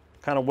guard,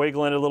 kind of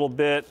wiggling it a little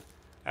bit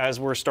as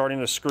we're starting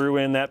to screw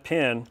in that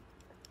pin.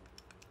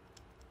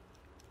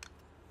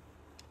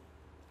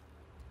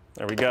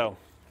 There we go.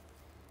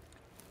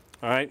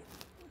 All right,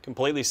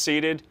 completely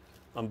seated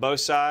on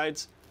both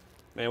sides.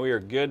 Man, we are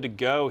good to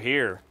go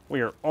here.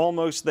 We are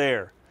almost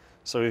there.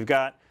 So we've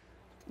got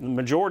the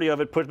majority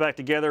of it put back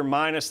together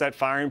minus that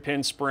firing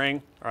pin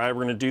spring. All right,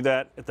 we're going to do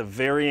that at the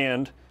very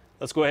end.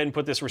 Let's go ahead and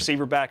put this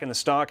receiver back in the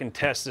stock and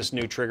test this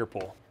new trigger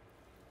pull.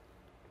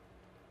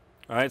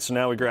 All right, so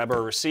now we grab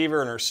our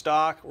receiver and our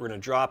stock. We're going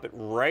to drop it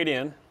right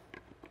in.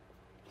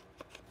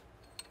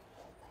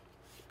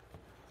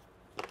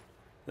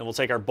 Then we'll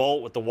take our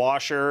bolt with the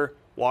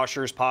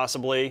washers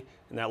possibly,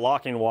 and that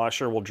locking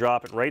washer. We'll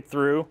drop it right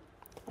through.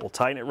 We'll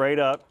tighten it right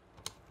up.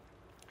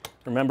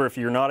 Remember, if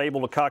you're not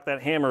able to cock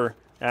that hammer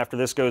after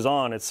this goes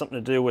on, it's something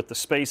to do with the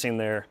spacing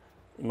there.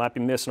 You might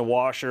be missing a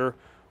washer,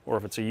 or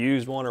if it's a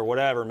used one or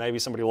whatever, maybe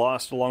somebody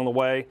lost it along the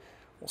way.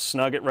 We'll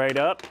snug it right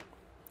up.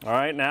 All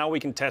right, now we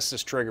can test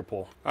this trigger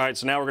pull. All right,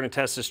 so now we're going to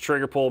test this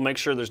trigger pull. Make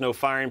sure there's no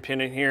firing pin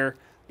in here.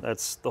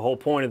 That's the whole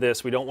point of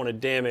this. We don't want to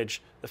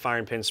damage the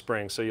firing pin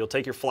spring. So you'll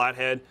take your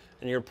flathead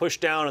and you're going to push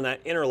down on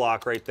that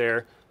interlock right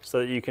there so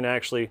that you can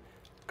actually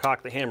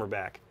cock the hammer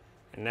back.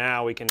 And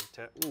now we can,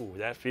 ooh,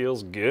 that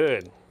feels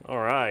good. All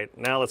right,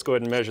 now let's go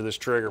ahead and measure this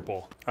trigger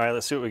pull. All right,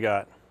 let's see what we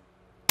got.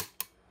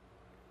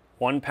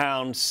 1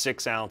 pound,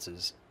 6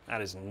 ounces.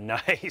 That is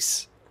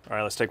nice. All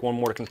right, let's take one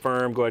more to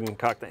confirm. Go ahead and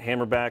cock the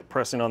hammer back,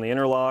 pressing on the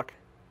interlock.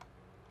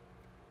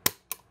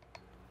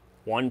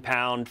 1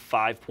 pound,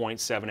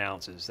 5.7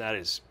 ounces. That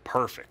is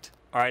perfect.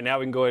 All right, now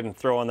we can go ahead and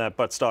throw on that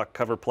buttstock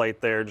cover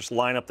plate there. Just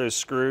line up those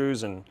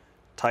screws and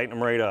tighten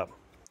them right up.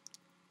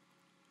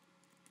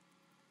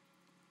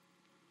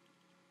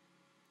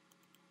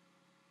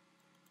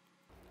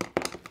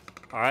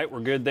 All right, we're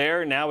good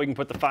there. Now we can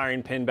put the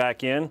firing pin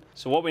back in.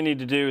 So what we need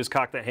to do is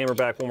cock that hammer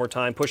back one more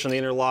time, push on the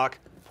interlock,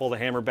 pull the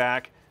hammer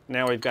back.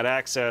 Now we've got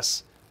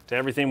access to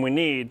everything we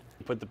need.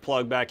 Put the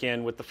plug back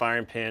in with the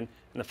firing pin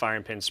and the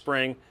firing pin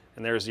spring,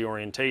 and there's the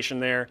orientation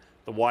there.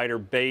 The wider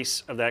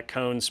base of that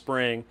cone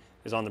spring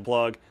is on the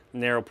plug. The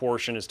narrow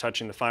portion is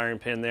touching the firing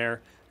pin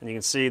there, and you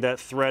can see that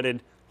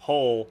threaded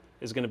hole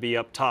is going to be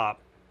up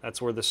top.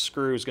 That's where the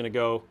screw is going to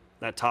go,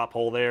 that top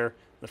hole there,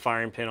 the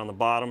firing pin on the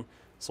bottom.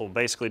 So we'll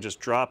basically just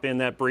drop in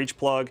that breech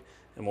plug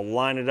and we'll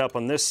line it up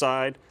on this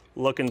side,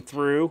 looking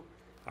through.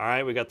 All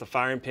right, we got the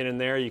firing pin in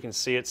there. You can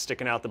see it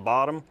sticking out the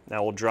bottom.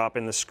 Now we'll drop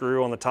in the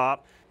screw on the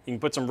top. You can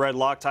put some red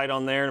Loctite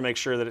on there to make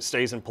sure that it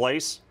stays in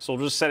place. So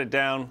we'll just set it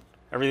down.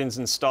 Everything's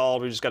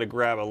installed. We just got to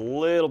grab a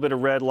little bit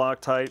of red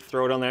Loctite,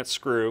 throw it on that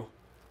screw.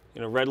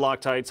 You know, red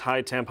Loctite's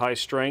high temp, high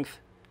strength,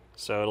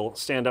 so it'll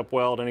stand up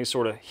well to any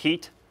sort of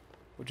heat,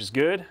 which is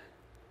good,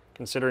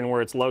 considering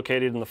where it's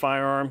located in the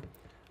firearm.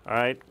 All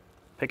right.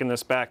 Picking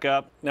this back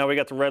up. Now we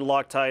got the red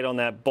Loctite on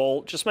that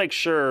bolt. Just make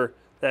sure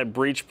that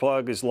breech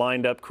plug is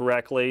lined up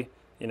correctly.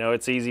 You know,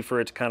 it's easy for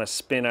it to kind of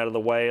spin out of the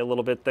way a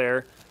little bit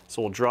there.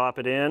 So we'll drop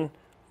it in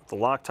with the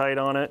Loctite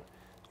on it,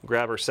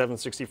 grab our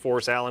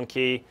 7/64 Allen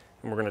key,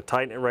 and we're going to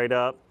tighten it right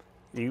up.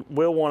 You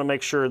will want to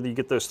make sure that you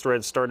get those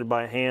threads started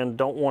by hand.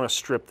 Don't want to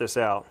strip this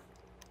out.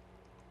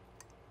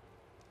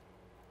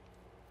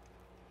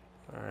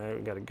 All right,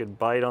 we got a good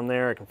bite on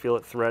there. I can feel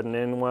it threading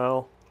in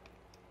well.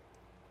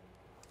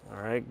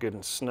 All right, good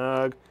and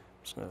snug.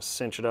 Just gonna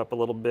cinch it up a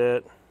little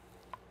bit.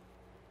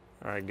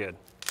 All right, good.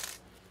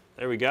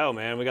 There we go,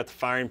 man. We got the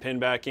firing pin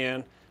back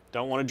in.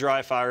 Don't want to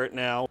dry fire it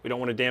now. We don't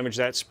want to damage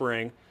that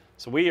spring.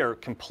 So we are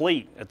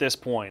complete at this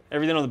point.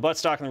 Everything on the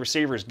buttstock and the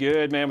receiver is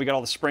good, man. We got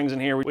all the springs in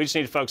here. We just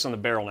need to focus on the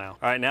barrel now.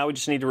 All right, now we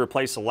just need to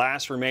replace the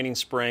last remaining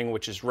spring,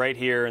 which is right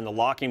here in the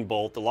locking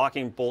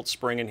bolt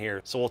spring in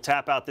here. So we'll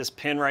tap out this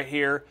pin right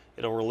here.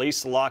 It'll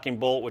release the locking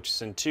bolt, which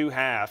is in 2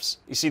 halves.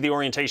 You see the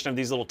orientation of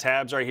these little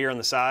tabs right here on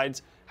the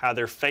sides, how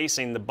they're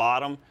facing the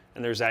bottom,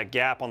 and there's that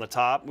gap on the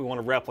top. We want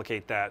to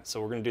replicate that.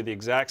 So we're going to do the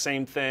exact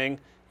same thing.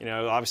 You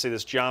know, obviously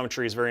this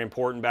geometry is very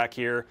important back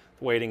here,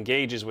 the way it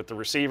engages with the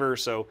receiver.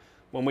 So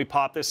when we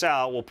pop this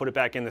out, we'll put it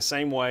back in the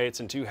same way. It's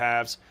in 2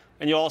 halves.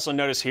 And you'll also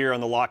notice here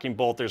on the locking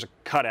bolt, there's a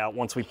cutout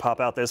once we pop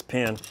out this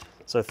pin.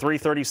 So 3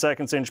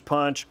 32"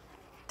 punch,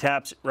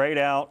 taps right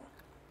out.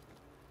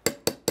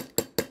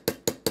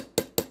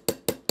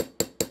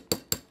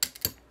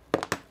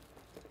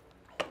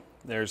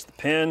 There's the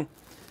pin.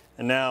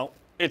 And now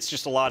it's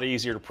just a lot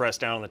easier to press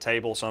down on the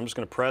table. So I'm just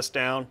going to press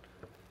down.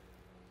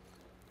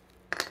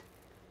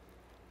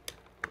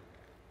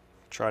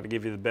 Try to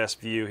give you the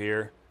best view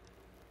here.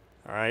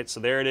 All right, so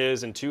there it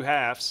is in 2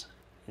 halves.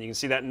 And you can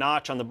see that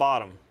notch on the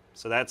bottom.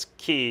 So that's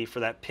key for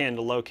that pin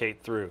to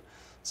locate through.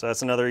 So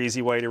that's another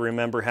easy way to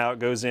remember how it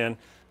goes in.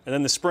 And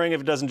then the spring,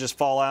 if it doesn't just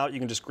fall out, you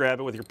can just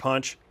grab it with your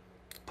punch,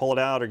 pull it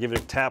out, or give it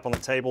a tap on the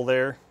table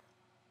there.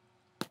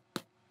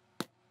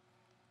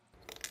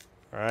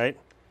 All right,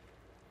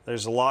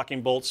 there's the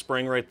locking bolt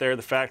spring right there,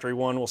 the factory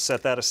one. We'll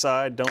set that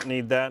aside, don't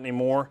need that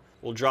anymore.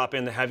 We'll drop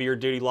in the heavier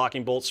duty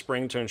locking bolt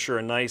spring to ensure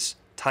a nice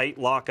tight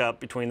lockup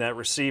between that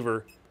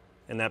receiver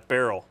and that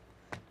barrel.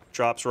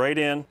 Drops right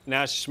in.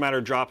 Now it's just a matter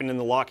of dropping in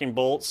the locking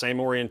bolt, same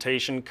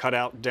orientation, cut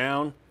out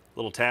down.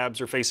 Little tabs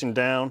are facing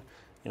down.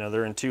 You know,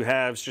 they're in 2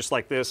 halves just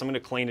like this. I'm going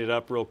to clean it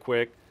up real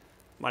quick.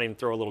 Might even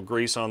throw a little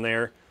grease on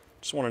there.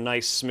 Just want a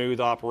nice smooth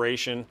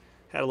operation.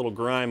 Had a little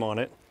grime on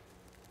it.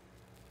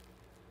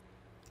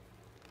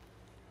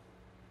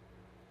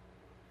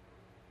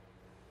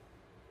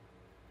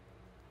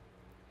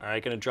 All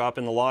right, going to drop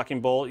in the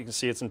locking bolt. You can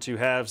see it's in 2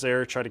 halves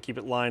there. Try to keep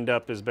it lined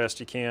up as best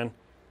you can.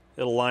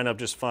 It'll line up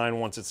just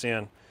fine once it's in.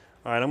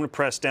 All right, I'm going to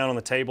press down on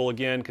the table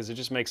again because it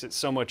just makes it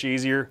so much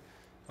easier.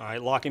 All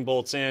right, locking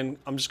bolt's in.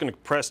 I'm just going to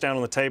press down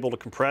on the table to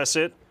compress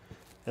it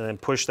and then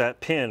push that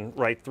pin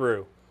right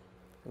through.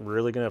 I'm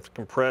really going to have to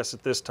compress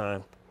it this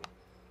time.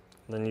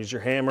 And then use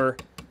your hammer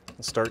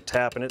and start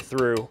tapping it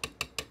through.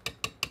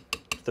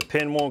 If the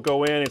pin won't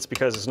go in, it's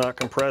because it's not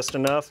compressed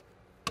enough.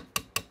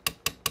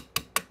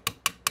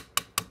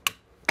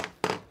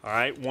 All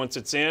right, once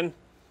it's in,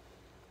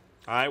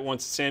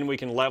 we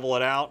can level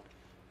it out.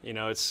 You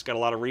know, it's got a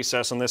lot of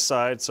recess on this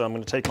side, so I'm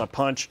going to take my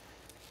punch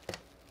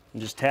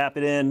and just tap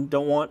it in.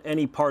 Don't want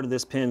any part of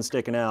this pin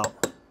sticking out.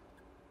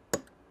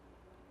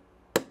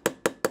 All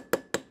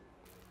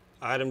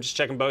right, I'm just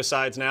checking both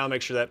sides now,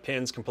 make sure that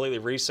pin's completely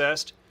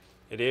recessed.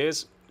 It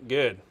is,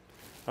 good.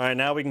 All right,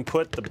 now we can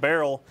put the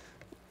barrel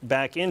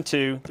back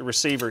into the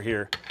receiver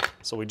here.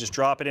 So we just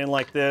drop it in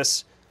like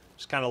this,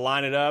 just kind of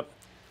line it up.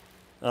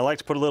 And I like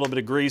to put a little bit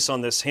of grease on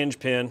this hinge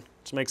pin.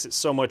 Just makes it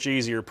so much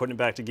easier putting it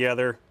back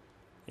together,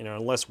 you know,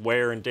 and less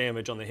wear and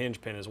damage on the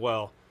hinge pin as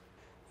well.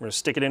 We're going to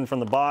stick it in from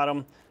the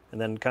bottom and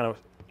then kind of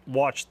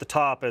watch the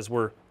top as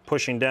we're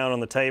pushing down on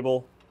the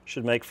table.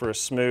 Should make for a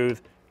smooth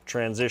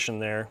transition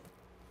there.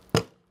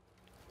 All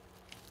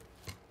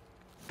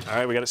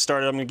right, we got it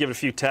started. I'm going to give it a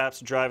few taps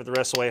to drive it the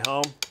rest of the way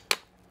home.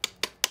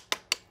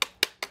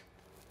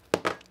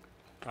 All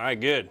right,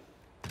 good.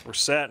 We're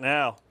set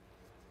now.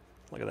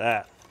 Look at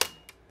that.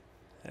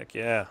 Heck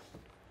yeah.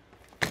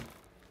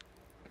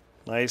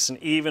 Nice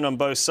and even on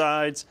both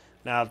sides.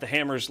 Now if the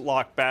hammer's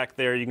locked back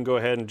there, you can go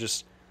ahead and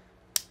just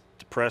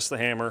depress the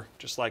hammer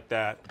just like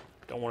that.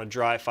 Don't want to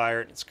dry fire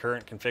it in its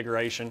current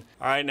configuration.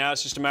 All right, now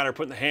it's just a matter of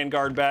putting the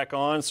handguard back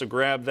on, so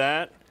grab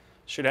that.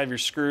 Should have your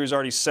screws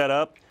already set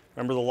up.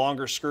 Remember the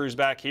longer screws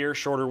back here,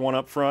 shorter one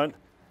up front.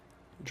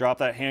 Drop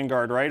that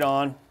handguard right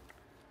on.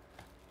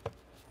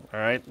 All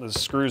right, the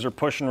screws are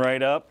pushing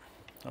right up.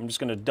 I'm just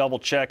going to double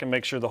check and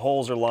make sure the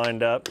holes are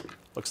lined up.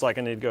 Looks like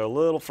I need to go a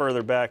little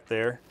further back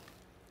there.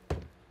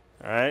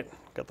 All right,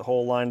 got the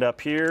hole lined up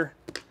here.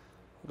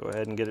 Go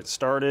ahead and get it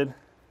started.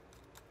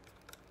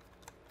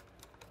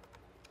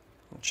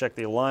 Check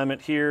the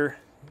alignment here.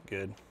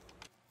 Good.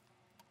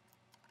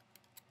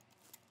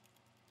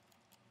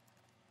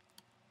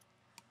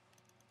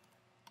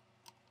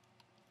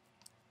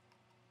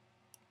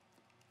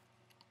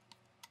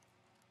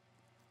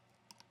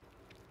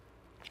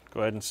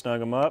 Go ahead and snug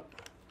them up.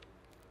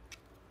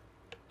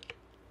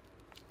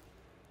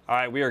 All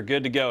right, we are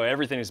good to go.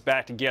 Everything is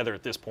back together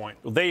at this point.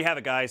 Well, there you have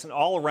it, guys. An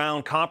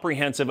all-around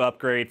comprehensive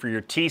upgrade for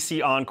your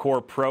TC Encore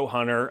Pro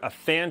Hunter. A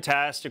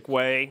fantastic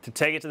way to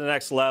take it to the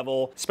next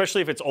level,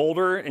 especially if it's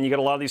older and you got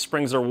a lot of these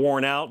springs that are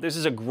worn out. This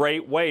is a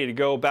great way to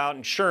go about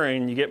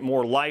ensuring you get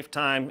more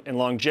lifetime and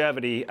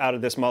longevity out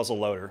of this muzzle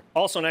loader.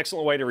 Also an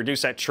excellent way to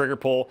reduce that trigger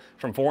pull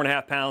from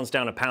 4.5 pounds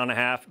down to 1.5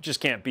 pounds. Just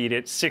can't beat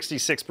it.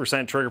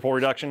 66% trigger pull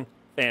reduction.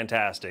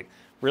 Fantastic.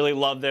 Really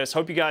love this.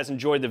 Hope you guys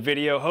enjoyed the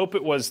video. Hope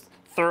it was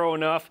thorough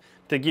enough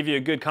to give you a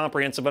good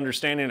comprehensive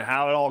understanding of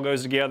how it all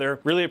goes together.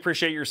 Really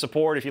appreciate your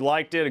support. If you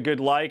liked it, a good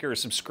like or a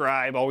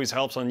subscribe always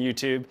helps on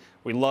YouTube.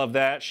 We love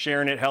that.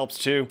 Sharing it helps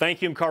too.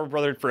 Thank you, MCARBO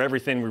Brother, for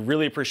everything. We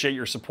really appreciate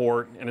your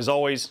support. And as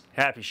always,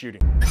 happy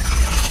shooting.